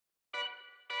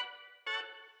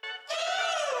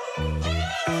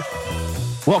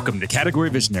Welcome to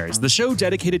Category Visionaries, the show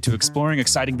dedicated to exploring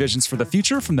exciting visions for the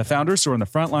future from the founders who are on the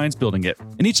front lines building it.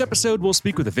 In each episode, we'll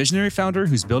speak with a visionary founder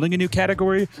who's building a new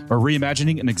category or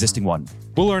reimagining an existing one.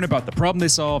 We'll learn about the problem they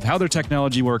solve, how their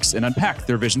technology works, and unpack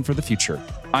their vision for the future.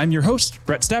 I'm your host,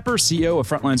 Brett Stapper, CEO of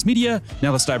Frontlines Media.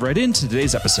 Now let's dive right into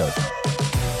today's episode.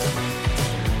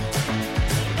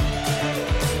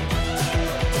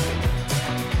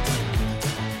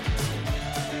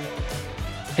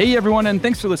 Hey everyone, and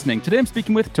thanks for listening. Today I'm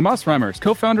speaking with Tomas Reimers,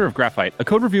 co-founder of Graphite, a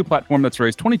code review platform that's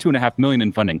raised $22.5 million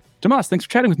in funding. Tomas, thanks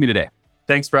for chatting with me today.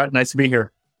 Thanks, Brett. Nice to be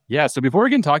here. Yeah, so before we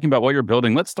get talking about what you're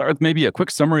building, let's start with maybe a quick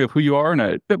summary of who you are and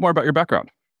a bit more about your background.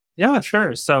 Yeah,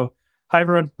 sure. So, hi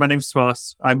everyone. My name's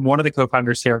Tomas. I'm one of the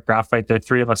co-founders here at Graphite. There are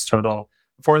three of us total.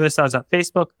 Before this, I was at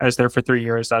Facebook. I was there for 3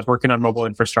 years. I was working on mobile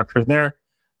infrastructure there.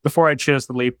 Before I chose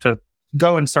the leap to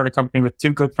go and start a company with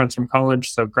two good friends from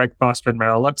college, so Greg Foster and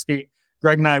Meryl Lepsky.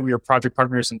 Greg and I, we were project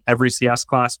partners in every CS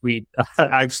class. We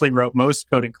actually wrote most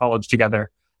code in college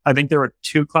together. I think there were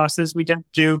 2 classes we didn't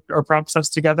do our process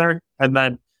together. And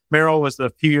then Meryl was a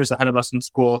few years ahead of us in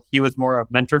school. He was more a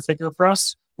mentor figure for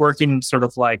us, working sort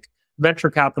of like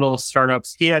venture capital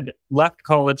startups. He had left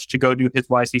college to go do his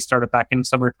YC startup back in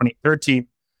summer 2013,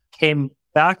 came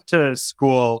back to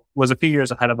school, was a few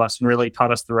years ahead of us and really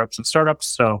taught us the ropes in startups.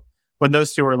 So when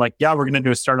those two were like, yeah, we're going to do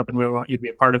a startup and we want you to be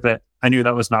a part of it, I knew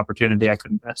that was an opportunity I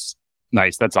couldn't miss.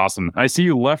 Nice. That's awesome. I see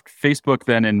you left Facebook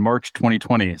then in March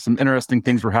 2020. Some interesting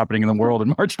things were happening in the world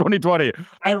in March 2020.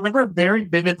 I remember very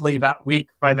vividly that week,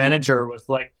 my manager was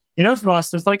like, you know, Tomas,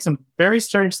 there's like some very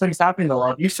strange things happening in the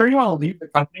world. You sure you want to leave the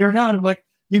company or not? And I'm like,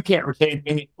 you can't retain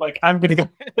me. Like, I'm going to go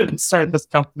and start this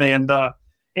company. And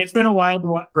it's been a wild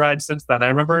ride since then. I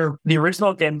remember the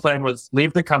original game plan was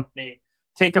leave the company,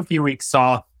 take a few weeks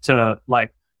off to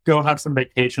like go have some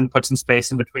vacation, put some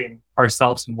space in between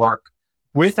ourselves and work.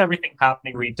 With everything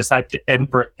happening, we decided to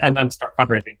invert and then start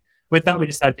fundraising. With that, we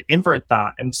decided to invert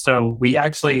that. And so we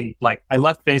actually, I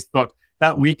left Facebook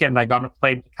that weekend. I got on a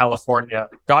plane to California,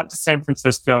 got to San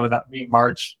Francisco that week,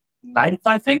 March 9th,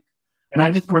 I think. And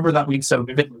I just remember that week so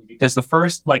vividly because the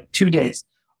first 2 days,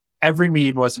 every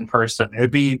meeting was in person.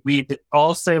 We'd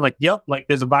all say yep,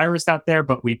 there's a virus out there,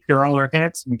 but we cure all our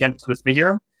hits and get into this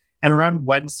video. And around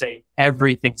Wednesday,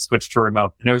 everything switched to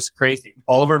remote. And it was crazy.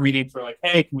 All of our meetings were like,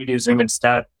 hey, can we do Zoom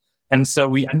instead? And so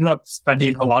we ended up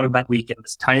spending a lot of that week in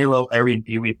this tiny little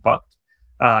Airbnb we booked,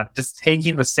 just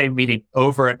taking the same meeting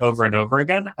over and over and over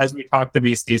again as we talked to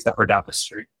VCs that were down the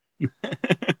street.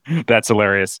 That's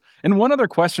hilarious. And one other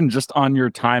question just on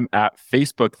your time at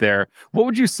Facebook there. What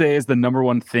would you say is the number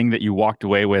one thing that you walked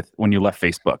away with when you left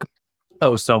Facebook?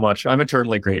 Oh, so much. I'm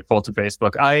eternally grateful to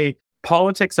Facebook.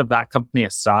 Politics of that company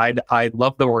aside, I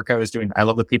love the work I was doing. I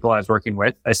love the people I was working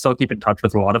with. I still keep in touch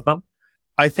with a lot of them.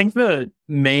 I think the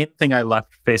main thing I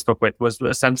left Facebook with was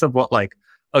a sense of what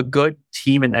a good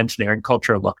team and engineering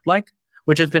culture looked like,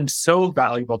 which has been so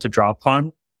valuable to draw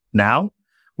upon now,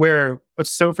 where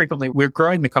so frequently we're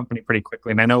growing the company pretty quickly.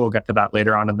 And I know we'll get to that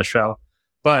later on in the show.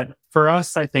 But for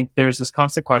us, I think there's this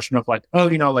constant question of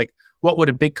what would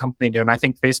a big company do? And I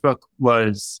think I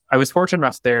was fortunate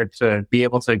enough there to be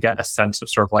able to get a sense of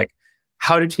sort of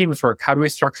how do teams work? How do we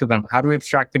structure them? How do we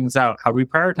abstract things out? How do we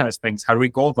prioritize things? How do we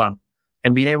goal them?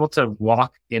 And being able to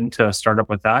walk into a startup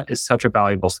with that is such a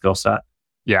valuable skill set.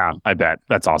 Yeah, I bet.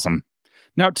 That's awesome.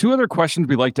 Now, 2 other questions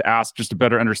we like to ask just to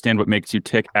better understand what makes you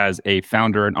tick as a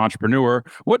founder and entrepreneur.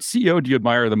 What CEO do you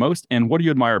admire the most and what do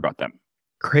you admire about them?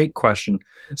 Great question.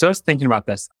 So I was thinking about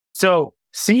this. So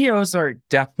CEOs are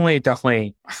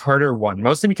definitely harder one,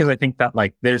 mostly because I think that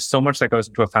there's so much that goes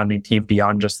into a founding team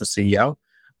beyond just the CEO.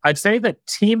 I'd say the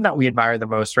team that we admire the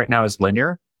most right now is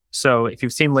Linear. So if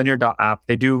you've seen Linear.app,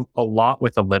 they do a lot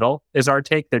with a little is our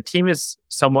take. Their team is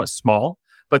somewhat small,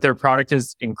 but their product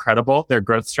is incredible. Their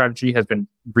growth strategy has been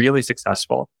really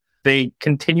successful. They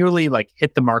continually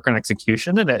hit the mark on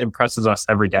execution and it impresses us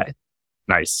every day.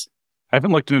 Nice. I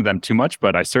haven't looked into them too much,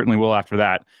 but I certainly will after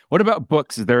that. What about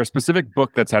books? Is there a specific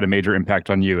book that's had a major impact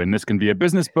on you? And this can be a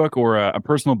business book or a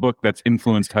personal book that's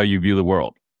influenced how you view the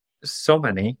world. So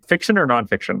many. Fiction or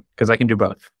nonfiction? Because I can do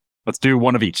both. Let's do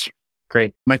one of each.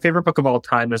 Great. My favorite book of all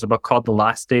time is a book called The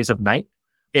Last Days of Night.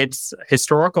 It's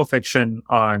historical fiction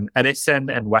on Edison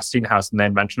and Westinghouse and the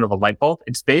invention of a light bulb.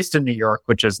 It's based in New York,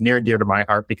 which is near and dear to my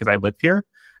heart because I live here.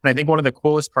 And I think one of the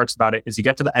coolest parts about it is you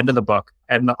get to the end of the book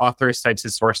and the author cites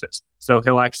his sources. So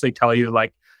he'll actually tell you I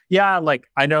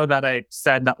know that I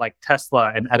said that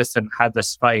Tesla and Edison had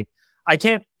this fight. I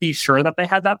can't be sure that they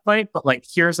had that fight, but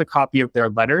here's a copy of their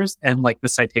letters and the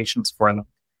citations for them.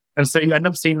 And so you end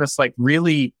up seeing this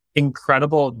really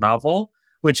incredible novel,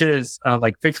 which is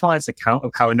fictionalized account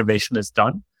of how innovation is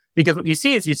done. Because what you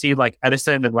see is like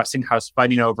Edison and Westinghouse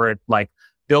fighting over like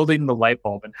building the light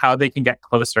bulb and how they can get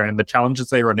closer and the challenges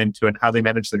they run into and how they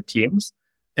manage their teams.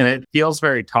 And it feels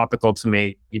very topical to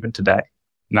me even today.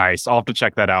 Nice. I'll have to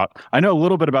check that out. I know a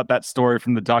little bit about that story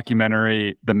from the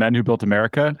documentary, The Men Who Built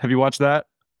America. Have you watched that?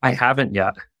 I haven't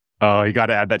yet. Oh, you got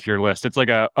to add that to your list. It's like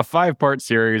a 5-part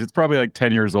series. It's probably like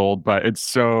 10 years old, but it's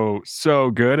so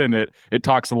good. And it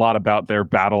talks a lot about their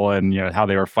battle and how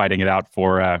they were fighting it out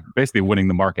for basically winning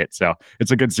the market. So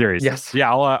it's a good series. Yes.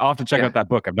 Yeah, I'll have to check out that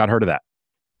book. I've not heard of that.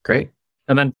 Great.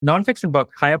 And then nonfiction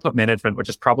book, High Output Management, which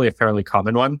is probably a fairly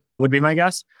common one, would be my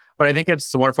guess. But I think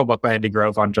it's a wonderful book by Andy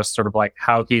Grove on just sort of like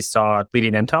how he saw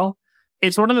leading Intel.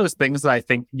 It's one of those things that I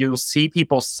think you'll see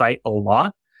people cite a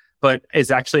lot, but it's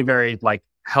actually very like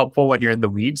helpful when you're in the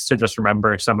weeds to just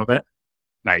remember some of it.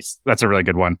 Nice. That's a really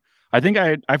good one. I think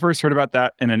I first heard about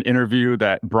that in an interview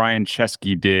that Brian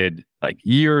Chesky did like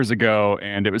years ago.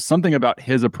 And it was something about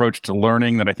his approach to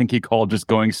learning that I think he called just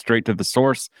going straight to the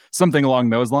source, something along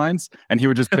those lines. And he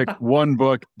would just pick one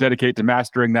book, dedicate to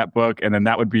mastering that book. And then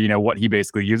that would be, what he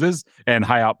basically uses. And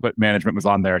High Output Management was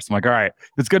on there. So I'm like, all right,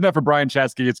 it's good enough for Brian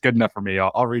Chesky. It's good enough for me.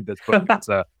 I'll read this book. It's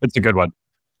a good one.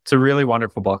 It's a really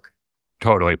wonderful book.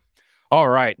 Totally. All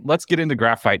right, let's get into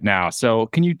Graphite now. So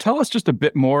can you tell us just a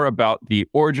bit more about the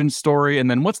origin story,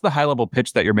 and then what's the high-level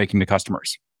pitch that you're making to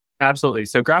customers? Absolutely.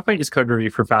 So Graphite is code review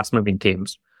for fast-moving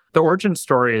teams. The origin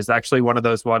story is actually one of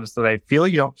those ones that I feel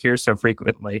you don't hear so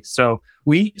frequently. So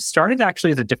we started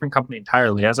actually as a different company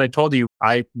entirely. As I told you,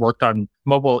 I worked on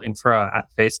mobile infra at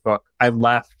Facebook. I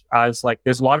left. I was like,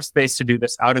 there's a lot of space to do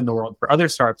this out in the world for other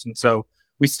startups. And so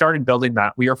we started building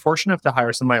that. We were fortunate enough to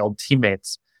hire some of my old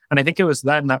teammates. And I think it was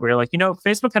then that we were like,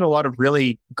 Facebook had a lot of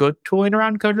really good tooling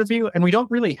around code review, and we don't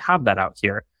really have that out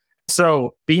here.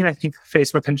 So being, I think,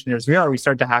 Facebook engineers we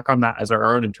started to hack on that as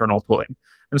our own internal tooling.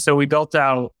 And so we built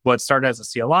out what started as a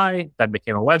CLI, then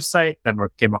became a website, then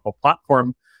became a whole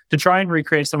platform to try and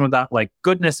recreate some of that like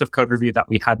goodness of code review that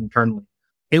we had internally.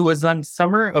 It was then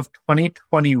summer of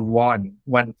 2021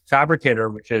 when Fabricator,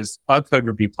 which is a code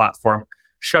review platform,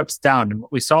 shuts down. And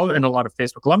what we saw in a lot of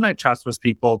Facebook alumni chats was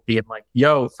people being like,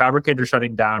 yo, Fabricator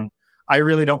shutting down. I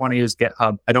really don't want to use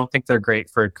GitHub. I don't think they're great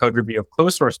for code review of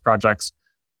closed source projects.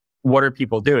 What are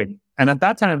people doing? And at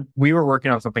that time, we were working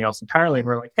on something else entirely. And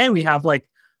we're like, hey, we have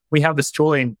this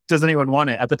tooling. Does anyone want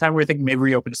it? At the time, we were thinking maybe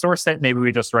we open source it. Maybe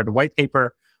we just write a white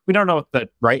paper. We don't know what the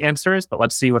right answer is, but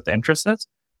let's see what the interest is.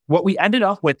 What we ended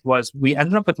up with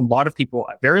a lot of people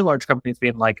at very large companies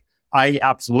being like, I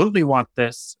absolutely want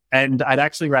this. And I'd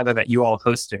actually rather that you all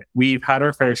host it. We've had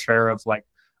our fair share of like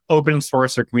open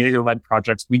source or community-led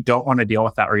projects. We don't want to deal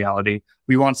with that reality.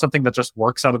 We want something that just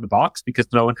works out of the box because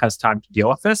no one has time to deal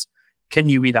with this. Can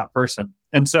you be that person?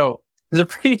 And so it's a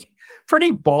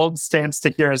pretty bold stance to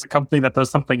hear as a company that does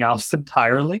something else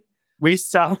entirely. We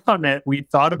sat on it. We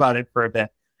thought about it for a bit.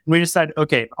 And we decided,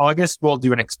 okay, in August, we'll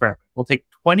do an experiment. We'll take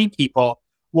 20 people.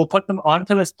 We'll put them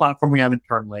onto this platform we have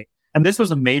internally. And this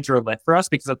was a major lift for us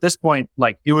because at this point,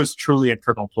 like it was truly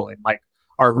internal tooling. Like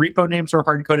our repo names were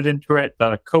hard coded into it.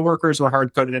 The coworkers were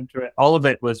hard coded into it. All of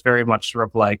it was very much sort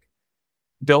of like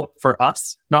built for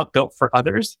us, not built for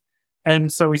others.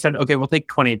 And so we said, okay, we'll take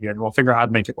 20 of you and we'll figure out how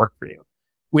to make it work for you.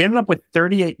 We ended up with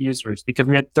 38 users because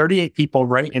we had 38 people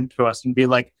write into us and be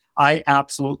like, I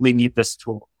absolutely need this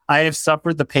tool. I have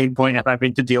suffered the pain point of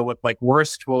having to deal with like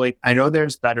worse tooling. I know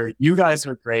there's better. You guys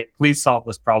are great. Please solve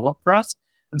this problem for us.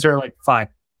 And so we're like, fine,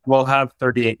 we'll have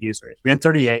 38 users. We had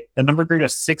 38. The number grew to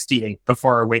 68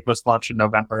 before our waitlist launched in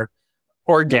November.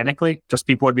 Organically, just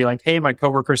people would be like, hey, my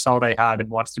coworker saw what I had and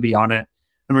wants to be on it.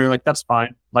 And we were like, that's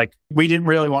fine. Like, we didn't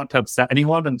really want to upset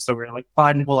anyone. And so we were like,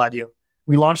 fine, we'll add you.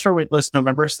 We launched our waitlist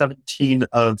November 17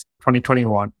 of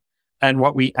 2021. And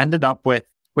what we ended up with,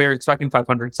 we were expecting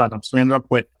 500 signups. We ended up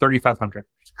with 3,500.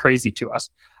 It's crazy to us.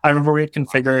 I remember we had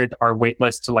configured our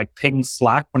waitlist to like ping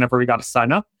Slack whenever we got a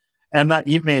sign up. And that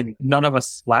evening, none of us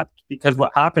slept because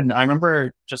what happened, I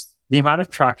remember just the amount of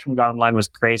traction we got online was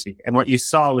crazy. And what you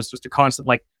saw was just a constant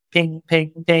like ping,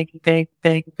 ping, ping, ping,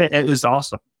 ping, ping. It was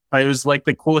awesome. It was like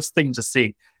the coolest thing to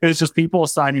see. It was just people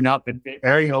signing up and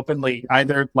very openly,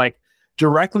 either like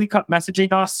directly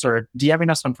messaging us or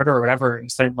DMing us on Twitter or whatever and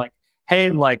saying like,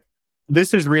 hey, like,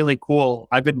 this is really cool.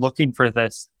 I've been looking for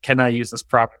this. Can I use this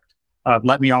product?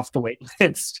 Let me off the wait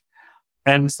list.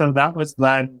 And so that was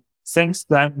then. Since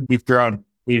then, we've grown.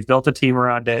 We've built a team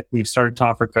around it. We've started to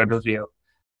offer code review.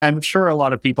 I'm sure a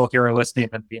lot of people here are listening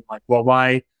and being like, well,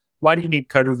 why do you need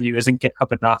code review? Isn't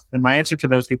GitHub enough? And my answer to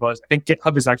those people is I think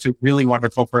GitHub is actually really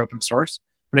wonderful for open source,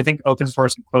 but I think open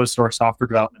source and closed source software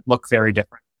development look very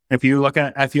different. If you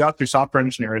ask your software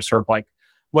engineers sort of like,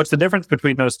 What's the difference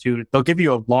between those two? They'll give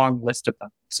you a long list of them.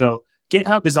 So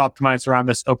GitHub is optimized around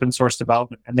this open source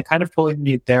development, and the kind of tooling you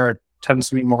need there tends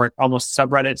to be more almost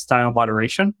subreddit style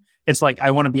moderation. It's like,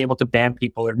 I want to be able to ban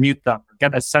people or mute them or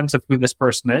get a sense of who this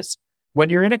person is. When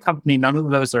you're in a company, none of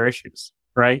those are issues,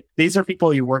 right? These are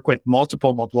people you work with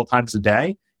multiple times a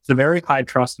day. It's a very high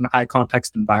trust and high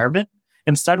context environment.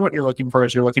 Instead, what you're looking for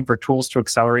is you're looking for tools to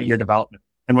accelerate your development.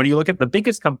 And when you look at the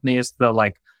biggest companies, the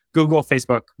like Google,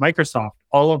 Facebook, Microsoft,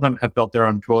 all of them have built their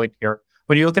own tooling here.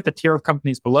 When you look at the tier of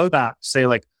companies below that, say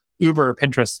like Uber,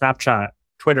 Pinterest, Snapchat,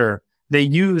 Twitter, they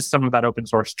use some of that open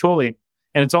source tooling.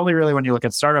 And it's only really when you look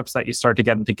at startups that you start to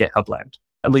get into GitHub land,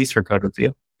 at least for code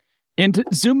review. And to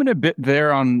zoom in a bit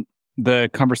there on the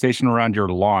conversation around your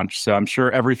launch. So I'm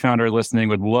sure every founder listening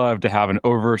would love to have an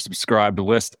oversubscribed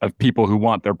list of people who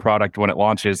want their product when it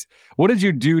launches. What did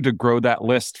you do to grow that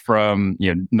list from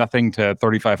nothing to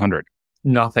 3,500?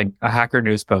 Nothing. A Hacker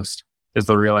News post is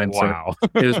the real answer. Wow.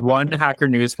 It was one Hacker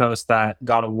News post that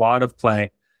got a lot of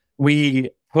play.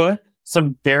 We put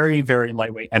some very, very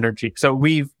lightweight energy. So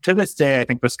to this day, I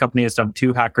think this company has done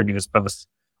 2 Hacker News posts.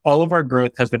 All of our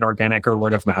growth has been organic or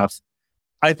word of mouth.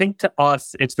 I think to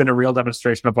us, it's been a real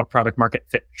demonstration of what product market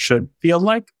fit should feel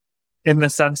like, in the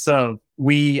sense of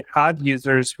we have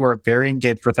users who are very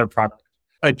engaged with our product.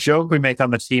 A joke we make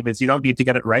on the team is you don't need to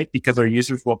get it right because our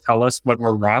users will tell us when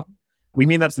we're wrong. We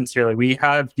mean that sincerely. We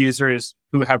have users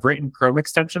who have written Chrome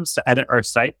extensions to edit our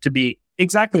site to be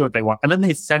exactly what they want. And then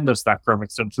they send us that Chrome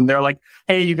extension. They're like,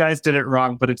 hey, you guys did it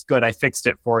wrong, but it's good. I fixed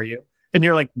it for you. And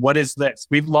you're like, what is this?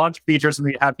 We've launched features and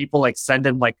we have people like send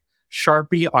in like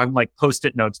Sharpie on like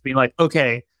Post-it notes being like,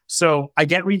 okay, so I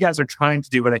get what you guys are trying to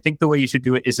do, but I think the way you should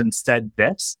do it is instead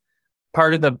this.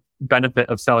 Part of the benefit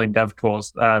of selling dev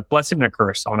tools, blessing and a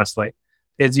curse, honestly,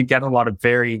 is you get a lot of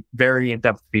very, very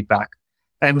in-depth feedback.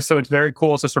 And so it's very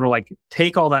cool to sort of like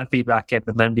take all that feedback in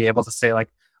and then be able to say like,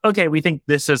 okay, we think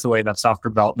this is the way that software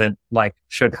development like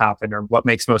should happen or what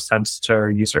makes most sense to our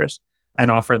users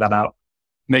and offer that out.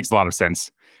 Makes a lot of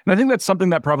sense. And I think that's something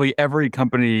that probably every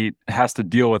company has to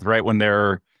deal with, right? When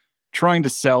they're trying to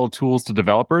sell tools to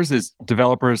developers, is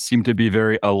developers seem to be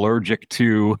very allergic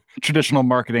to traditional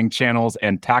marketing channels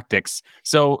and tactics.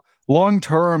 So long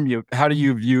term, how do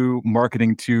you view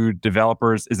marketing to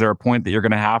developers? Is there a point that you're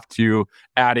going to have to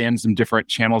add in some different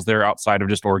channels there outside of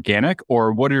just organic?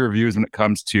 Or what are your views when it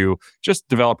comes to just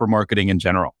developer marketing in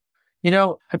general?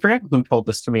 I forget who told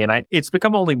this to me, and it's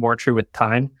become only more true with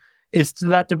time, is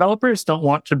that developers don't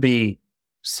want to be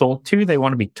sold to, they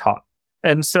want to be taught.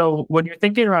 And so when you're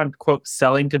thinking around, quote,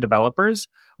 selling to developers,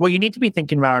 what you need to be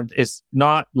thinking around is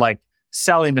not like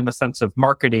selling in the sense of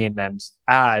marketing and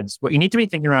ads. What you need to be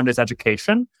thinking around is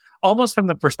education, almost from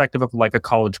the perspective of like a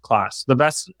college class. The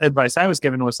best advice I was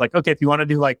given was like, okay, if you want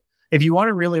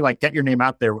to really like get your name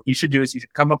out there, what you should do is you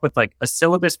should come up with like a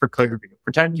syllabus for code review.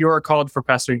 Pretend you're a college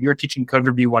professor, you're teaching code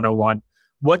review 101.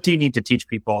 What do you need to teach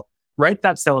people? Write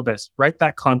that syllabus, write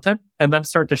that content, and then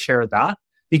start to share that,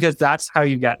 because that's how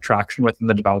you get traction within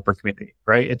the developer community,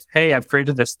 right? It's, hey, I've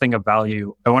created this thing of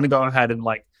value. I want to go ahead and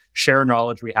like share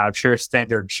knowledge we have, share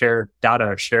standards, share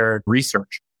data, share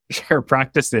research, share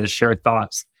practices, share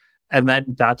thoughts. And then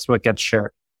that's what gets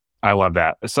shared. I love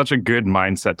that. It's such a good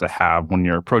mindset to have when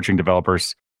you're approaching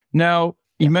developers. Now,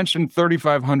 you mentioned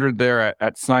 3,500 there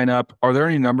at sign up. Are there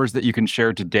any numbers that you can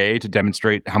share today to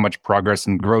demonstrate how much progress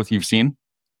and growth you've seen?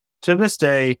 To this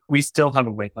day, we still have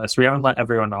a wait list. We haven't let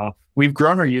everyone off. We've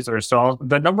grown our users. So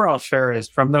the number I'll share is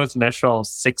from those initial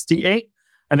 68,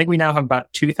 I think we now have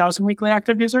about 2,000 weekly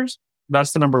active users.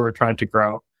 That's the number we're trying to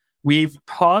grow. We've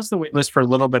paused the wait list for a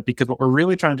little bit because what we're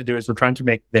really trying to do is we're trying to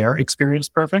make their experience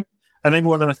perfect. I think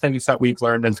one of the things that we've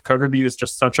learned is code review is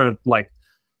just such a like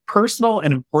personal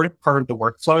and important part of the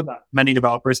workflow that many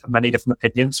developers have many different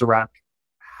opinions around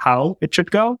how it should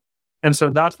go. And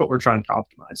so that's what we're trying to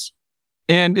optimize.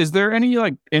 And is there any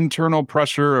like internal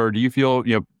pressure, or do you feel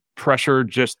pressure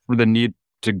just for the need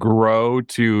to grow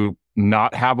to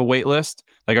not have a wait list?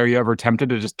 Like, are you ever tempted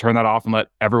to just turn that off and let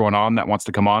everyone on that wants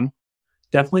to come on?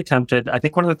 Definitely tempted. I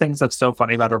think one of the things that's so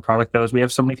funny about our product, though, is we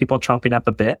have so many people chomping at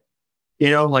the bit.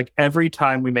 Like every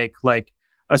time we make like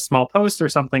a small post or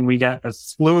something, we get a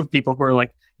slew of people who are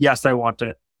like, yes, I want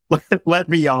it. Let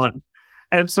me on.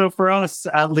 And so for us,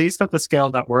 at least at the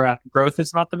scale that we're at, growth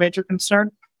is not the major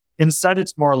concern. Instead,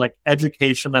 it's more like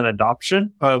education and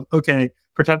adoption of, okay,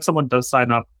 pretend someone does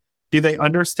sign up. Do they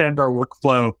understand our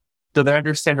workflow? Do they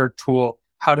understand our tool?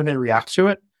 How do they react to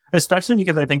it? Especially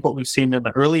because I think what we've seen in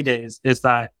the early days is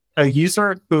that a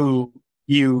user who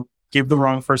you give the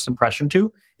wrong first impression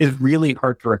to is really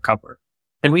hard to recover.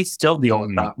 And we still deal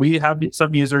with that. We have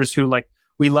some users who like,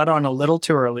 we let on a little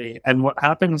too early. And what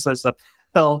happens is that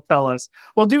they'll tell us.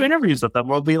 We'll do interviews with them.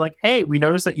 We'll be like, hey, we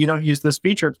noticed that you don't use this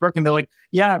feature. It's working. They're like,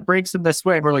 yeah, it breaks in this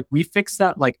way. And we're like, we fixed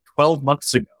that like 12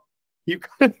 months ago. You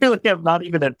really have not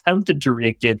even attempted to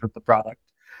re-engage with the product.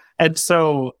 And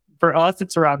so for us,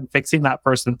 it's around fixing that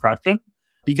first impression,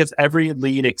 because every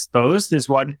lead exposed is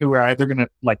one who we're either going to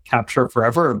like capture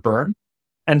forever or burn.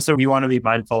 And so we want to be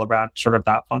mindful around sort of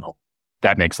that funnel.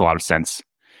 That makes a lot of sense.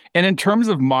 And in terms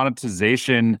of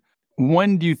monetization,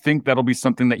 when do you think that'll be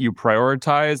something that you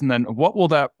prioritize? And then what will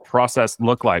that process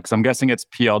look like? So I'm guessing it's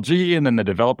PLG, and then the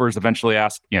developers eventually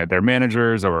ask, their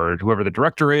managers or whoever the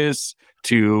director is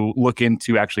to look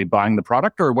into actually buying the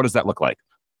product, or what does that look like?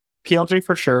 PLG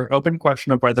for sure. Open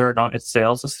question of whether or not it's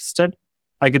sales assisted.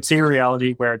 I could see a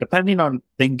reality where, depending on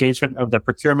the engagement of the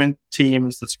procurement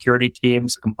teams, the security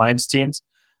teams, compliance teams,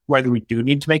 whether we do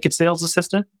need to make it sales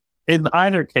assistant. In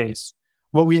either case,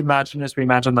 what we imagine is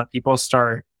that people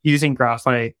start using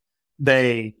Graphite,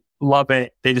 they love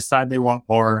it, they decide they want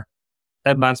more,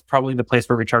 and that's probably the place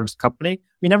where we charge the company.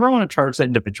 We never want to charge the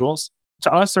individuals.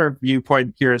 To us, our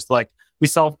viewpoint here is like, we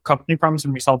solve company problems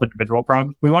and we solve individual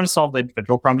problems. We want to solve the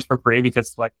individual problems for free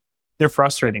because like they're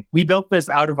frustrating. We built this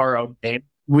out of our own pain.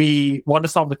 We want to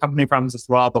solve the company problems as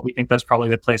well, but we think that's probably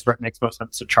the place where it makes most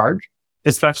sense to charge,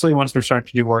 especially once we're starting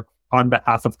to do work on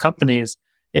behalf of companies.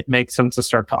 It makes sense to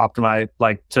start to optimize,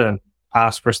 like to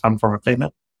ask for some form of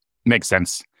payment. Makes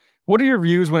sense. What are your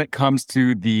views when it comes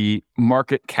to the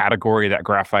market category that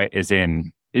Graphite is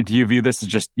in? Do you view this as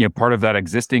just part of that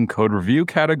existing code review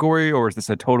category, or is this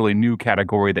a totally new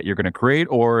category that you're going to create,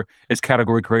 or is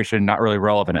category creation not really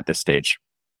relevant at this stage?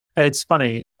 It's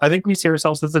funny. I think we see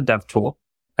ourselves as a dev tool.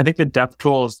 I think the dev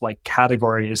tools like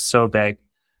category is so big.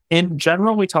 In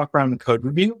general, we talk around the code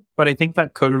review, but I think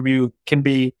that code review can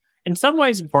be in some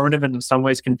ways informative and in some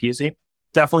ways confusing.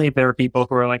 Definitely, there are people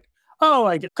who are like, oh,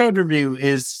 like code review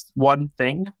is one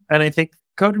thing. And I think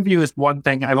code review is one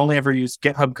thing. I've only ever used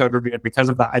GitHub code review. And because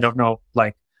of that, I don't know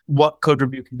like what code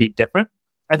review can be different.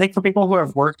 I think for people who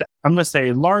have worked, I'm going to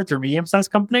say large or medium-sized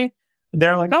company,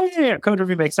 they're like, oh yeah, code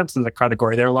review makes sense in the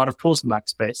category. There are a lot of tools in that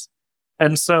space.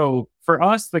 And so for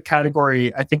us, the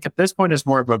category, I think at this point is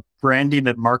more of a branding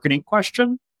and marketing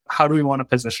question. How do we want to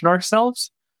position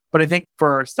ourselves? But I think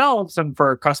for ourselves and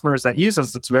for customers that use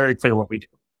us, it's very clear what we do.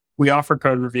 We offer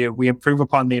code review. We improve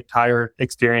upon the entire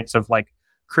experience of like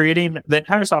creating the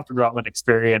entire software development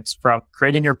experience, from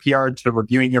creating your PR to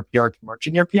reviewing your PR to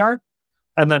merging your PR.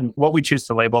 And then what we choose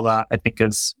to label that, I think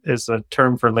is a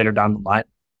term for later down the line.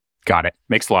 Got it.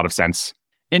 Makes a lot of sense.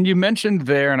 And you mentioned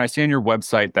there, and I see on your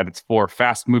website that it's for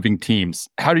fast-moving teams.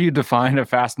 How do you define a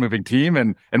fast-moving team?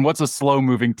 And what's a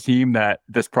slow-moving team that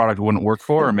this product wouldn't work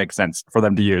for or make sense for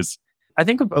them to use? I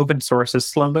think of open source as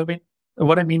slow-moving.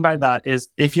 What I mean by that is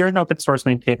if you're an open source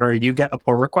maintainer, you get a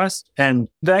pull request, and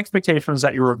the expectation is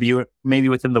that you review it maybe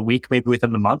within the week, maybe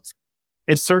within the month.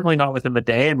 It's certainly not within the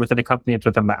day, and within a company, it's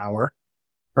within the hour,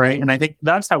 right? And I think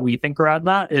that's how we think around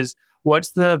that is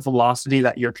what's the velocity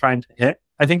that you're trying to hit?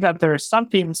 I think that there are some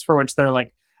teams for which they're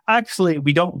like, actually,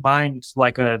 we don't mind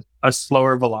like a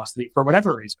slower velocity for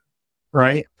whatever reason,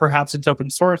 right? Perhaps it's open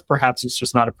source, perhaps it's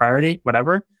just not a priority,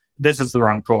 whatever. This is the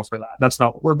wrong tool for that. That's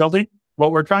not what we're building.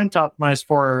 What we're trying to optimize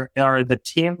for are the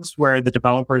teams where the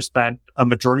developers spend a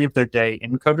majority of their day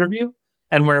in code review,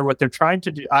 and where what they're trying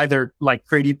to do, either like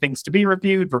creating things to be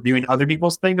reviewed, reviewing other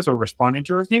people's things, or responding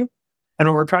to review. And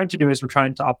what we're trying to do is we're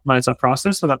trying to optimize that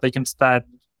process so that they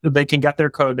can get their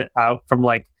code out from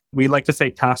like, we like to say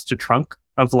task to trunk,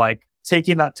 of like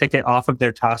taking that ticket off of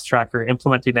their task tracker,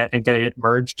 implementing it and getting it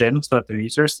merged in so that their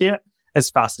users see it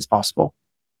as fast as possible.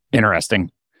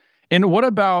 Interesting. And what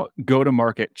about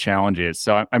go-to-market challenges?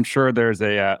 So I'm sure there's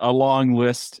a long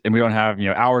list, and we don't have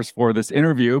hours for this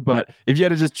interview. But if you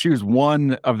had to just choose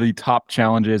one of the top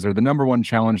challenges or the number one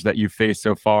challenge that you faced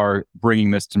so far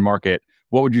bringing this to market,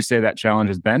 what would you say that challenge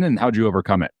has been, and how'd you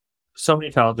overcome it? So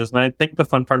many challenges, and I think the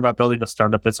fun part about building a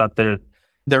startup is that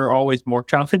there are always more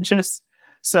challenges.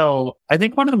 So I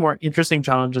think one of the more interesting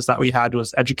challenges that we had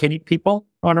was educating people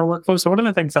on our workflow. So one of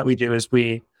the things that we do is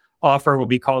we offer what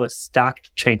we call a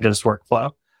stacked changes workflow.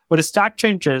 What a stacked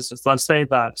change is let's say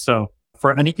that, so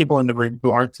for any people in the room who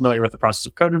aren't familiar with the process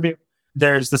of code review,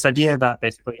 there's this idea that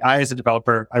basically I, as a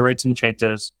developer, I write some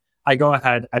changes, I go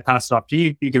ahead, I pass it off to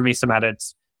you, you give me some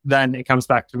edits, then it comes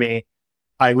back to me,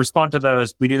 I respond to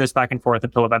those, we do this back and forth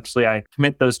until eventually I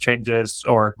commit those changes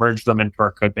or merge them into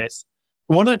our code base.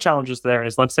 One of the challenges there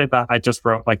is, let's say that I just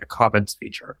wrote like a comments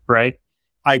feature, right?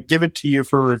 I give it to you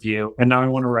for review, and now I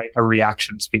want to write a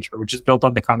reactions feature, which is built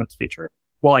on the comments feature.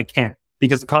 Well, I can't,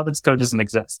 because the comments code doesn't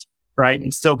exist, right?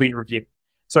 It's still being reviewed.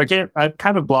 So I'm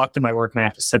kind of blocked in my work, and I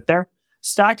have to sit there.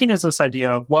 stacking is this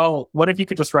idea of, well, what if you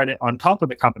could just write it on top of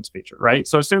the comments feature, right?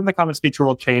 So assume the comments feature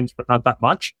will change, but not that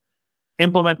much.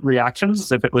 Implement reactions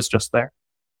as if it was just there.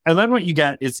 And then what you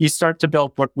get is you start to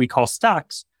build what we call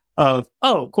stacks of,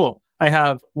 oh, cool. I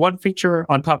have one feature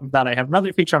on top of that. I have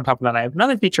another feature on top of that. I have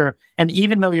another feature. And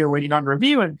even though you're waiting on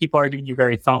review and people are giving you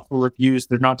very thoughtful reviews,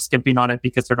 they're not skimping on it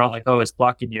because they're not like, oh, it's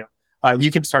blocking you.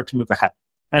 You can start to move ahead.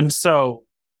 And so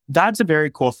that's a very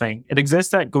cool thing. It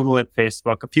exists at Google and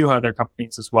Facebook, a few other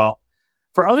companies as well.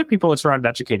 For other people, it's around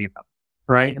educating them,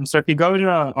 right? And so if you go to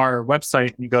our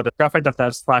website and you go to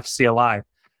graphite.dev/CLI,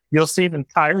 you'll see an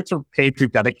entire sort of page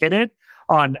we've dedicated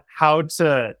on how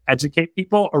to educate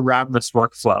people around this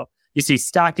workflow. You see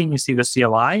stacking, you see the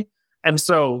CLI. And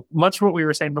so much of what we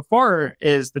were saying before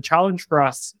is the challenge for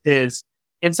us is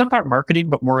in some part marketing,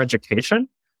 but more education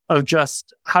of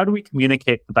just how do we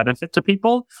communicate the benefit to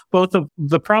people, both of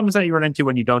the problems that you run into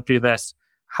when you don't do this,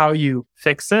 how you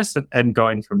fix this, and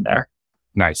going from there.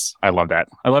 Nice. I love that.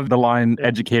 I love the line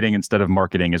educating instead of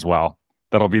marketing as well.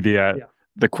 That'll be the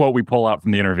quote we pull out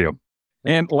from the interview.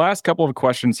 And last couple of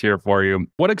questions here for you.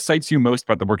 What excites you most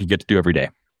about the work you get to do every day?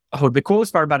 Oh, the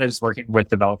coolest part about it is working with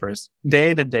developers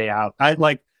day in and day out.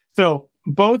 So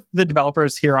both the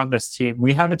developers here on this team,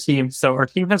 we have a team. So our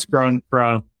team has grown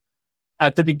from,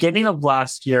 at the beginning of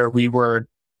last year, we were,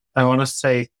 I want to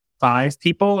say 5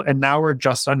 people, and now we're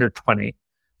just under 20.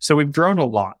 So we've grown a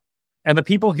lot. And the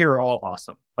people here are all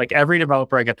awesome. Like every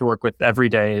developer I get to work with every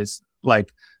day is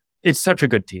like, it's such a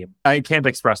good team. I can't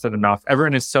express it enough.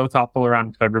 Everyone is so thoughtful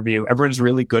around code review. Everyone's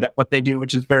really good at what they do,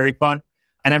 which is very fun.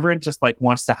 And everyone just like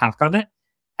wants to hack on it.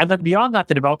 And then beyond that,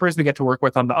 the developers we get to work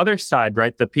with on the other side,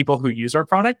 right? The people who use our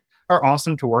product are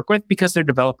awesome to work with because they're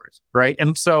developers, right?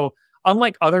 And so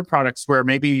unlike other products where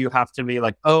maybe you have to be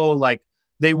like, oh, like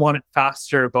they want it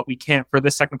faster, but we can't for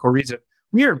this technical reason.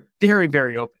 We are very,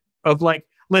 very open of like,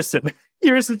 listen,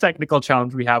 here's the technical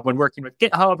challenge we have when working with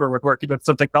GitHub or when working with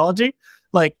some technology.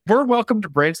 Like we're welcome to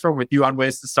brainstorm with you on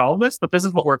ways to solve this, but this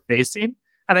is what we're facing.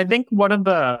 And I think one of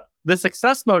the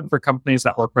success mode for companies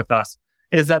that work with us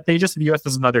is that they just view us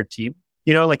as another team.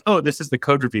 You know, like, oh, this is the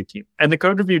code review team. And the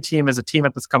code review team is a team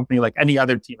at this company like any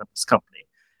other team at this company.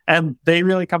 And they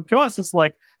really come to us. It's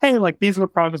like, hey, like these are the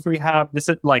problems we have. This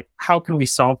is like, how can we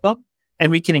solve them?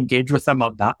 And we can engage with them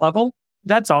on that level.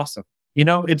 That's awesome. You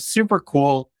know, it's super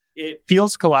cool. It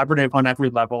feels collaborative on every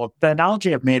level. The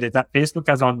analogy I've made is that Facebook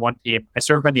has on one team. I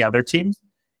serve many other teams.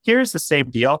 Here's the same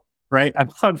deal, right? I'm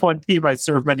on one team. I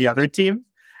serve many other teams.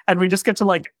 And we just get to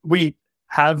like, we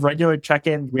have regular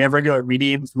check-ins. We have regular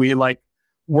meetings. We like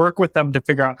work with them to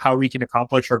figure out how we can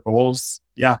accomplish our goals.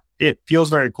 Yeah, it feels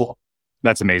very cool.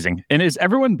 That's amazing. And is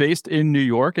everyone based in New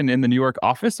York and in the New York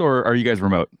office, or are you guys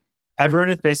remote?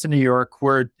 Everyone is based in New York.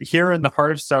 We're here in the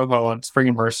heart of Soho on Spring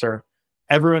and Mercer.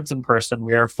 Everyone's in person.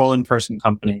 We are a full in-person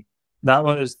company. That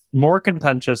was more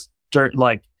contentious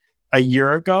like a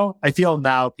year ago. I feel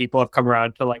now people have come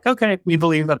around to like, okay, we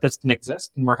believe that this can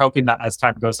exist. And we're hoping that as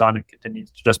time goes on, it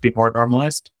continues to just be more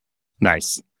normalized.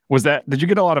 Nice. Did you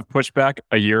get a lot of pushback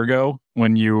a year ago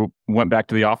when you went back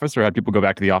to the office or had people go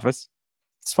back to the office?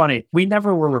 It's funny. We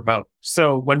never were remote.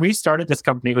 So when we started this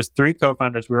company, it was 3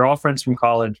 co-founders. We were all friends from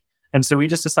college. And so we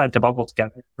just decided to bubble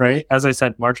together, right? As I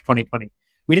said, March 2020.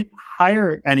 We didn't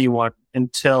hire anyone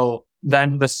until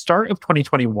then, the start of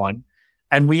 2021.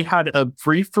 And we had a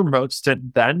brief remote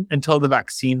stint then until the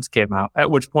vaccines came out,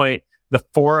 at which point the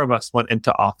 4 of us went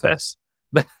into office.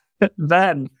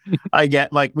 Then I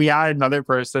get like, we had another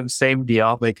person, same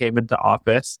deal. They came into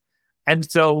office. And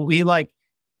so we like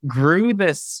grew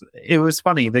this. It was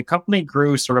funny. The company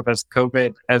grew sort of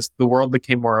as the world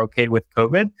became more okay with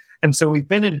COVID. And so we've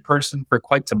been in person for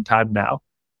quite some time now.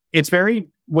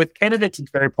 With candidates,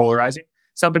 it's very polarizing.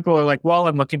 Some people are like, well,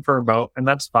 I'm looking for remote, and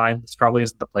that's fine. This probably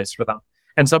isn't the place for them.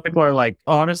 And some people are like,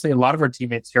 honestly, a lot of our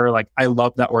teammates here are like, I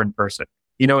love that we're in person.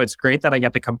 You know, it's great that I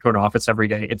get to come to an office every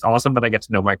day. It's awesome that I get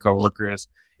to know my coworkers.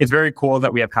 It's very cool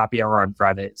that we have happy hour on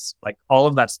Fridays. Like all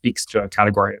of that speaks to a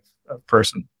category of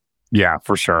person. Yeah,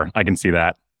 for sure. I can see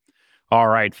that. All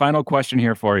right. Final question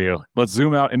here for you. Let's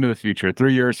zoom out into the future.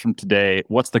 3 years from today,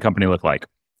 what's the company look like?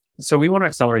 So we want to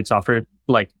accelerate software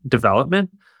like development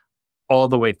all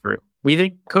the way through. We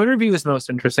think code review is most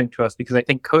interesting to us because I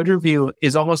think code review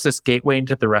is almost this gateway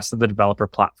into the rest of the developer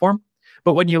platform.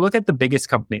 But when you look at the biggest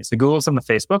companies, the Googles and the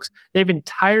Facebooks, they have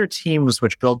entire teams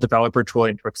which build developer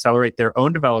tooling to accelerate their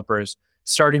own developers,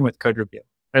 starting with code review.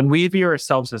 And we view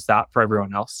ourselves as that for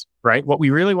everyone else, right? What we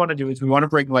really want to do is we want to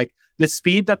bring like the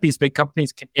speed that these big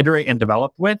companies can iterate and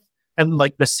develop with, and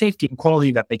like the safety and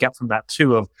quality that they get from that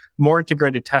too, of more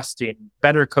integrated testing,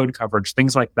 better code coverage,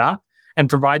 things like that, and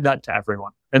provide that to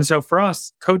everyone. And so for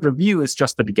us, code review is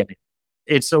just the beginning.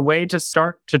 it's a way to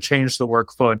start to change the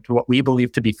workflow to what we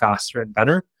believe to be faster and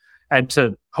better, and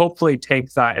to hopefully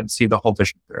take that and see the whole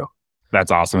vision through.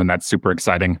 That's awesome. And that's super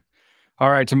exciting. All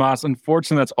right, Tomas,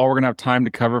 unfortunately, that's all we're going to have time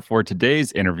to cover for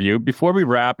today's interview. Before we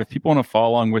wrap, if people want to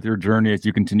follow along with your journey as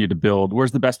you continue to build,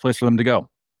 where's the best place for them to go?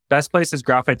 Best place is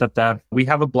graphite.dev. We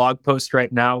have a blog post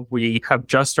right now. We have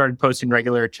just started posting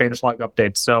regular changelog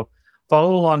updates. So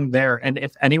follow along there. And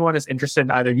if anyone is interested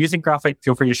in either using Graphite,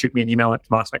 feel free to shoot me an email at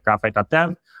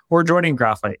tomas@graphite.dev or joining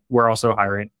Graphite. We're also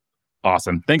hiring.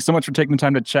 Awesome. Thanks so much for taking the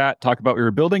time to chat, talk about what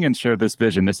you're building, and share this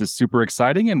vision. This is super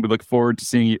exciting, and we look forward to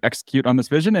seeing you execute on this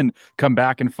vision and come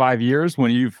back in 5 years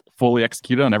when you've fully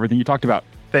executed on everything you talked about.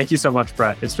 Thank you so much,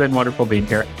 Brett. It's been wonderful being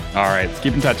here. All right. Let's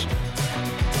keep in touch.